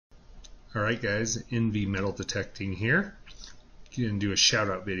Alright guys, NV metal detecting here. Going to do a shout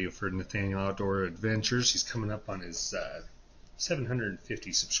out video for Nathaniel Outdoor Adventures. He's coming up on his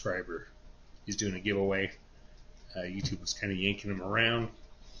 750 subscriber. He's doing a giveaway. YouTube was kind of yanking him around,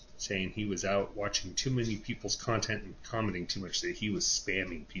 saying he was out watching too many people's content and commenting too much, that he was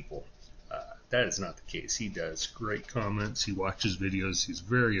spamming people. That is not the case. He does great comments. He watches videos. He's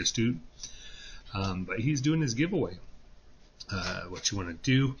very astute. But he's doing his giveaway. What you want to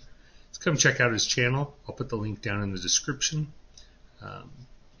do is come check out his channel. I'll put the link down in the description.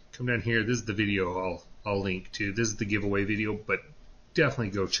 Come down here. This is the video I'll link to. This is the giveaway video, but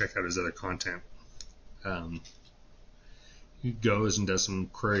definitely go check out his other content. He goes and does some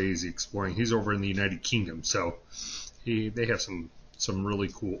crazy exploring. He's over in the United Kingdom, so they have some really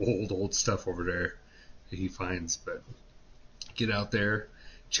cool old stuff over there that he finds. But get out there,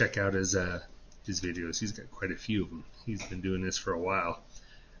 check out his videos. He's got quite a few of them. He's been doing this for a while.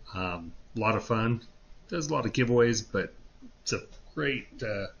 A lot of fun. Does a lot of giveaways, but it's a great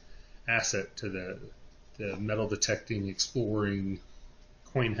asset to the metal detecting, exploring,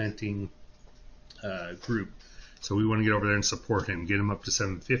 coin hunting group. So we want to get over there and support him, get him up to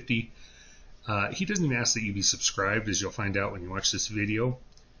 750. He doesn't even ask that you be subscribed, as you'll find out when you watch this video,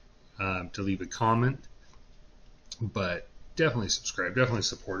 to leave a comment. But definitely subscribe, definitely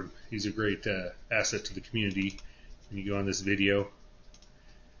support him. He's a great asset to the community. When you go on this video,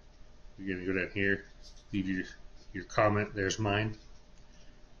 you're going to go down here, leave your comment. There's mine.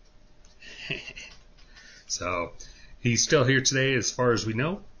 So he's still here today as far as we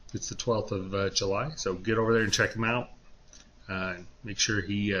know. It's the 12th of July, so get over there and check him out. Make sure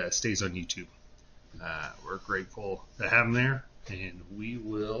he stays on YouTube. We're grateful to have him there, and we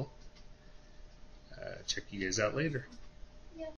will check you guys out later.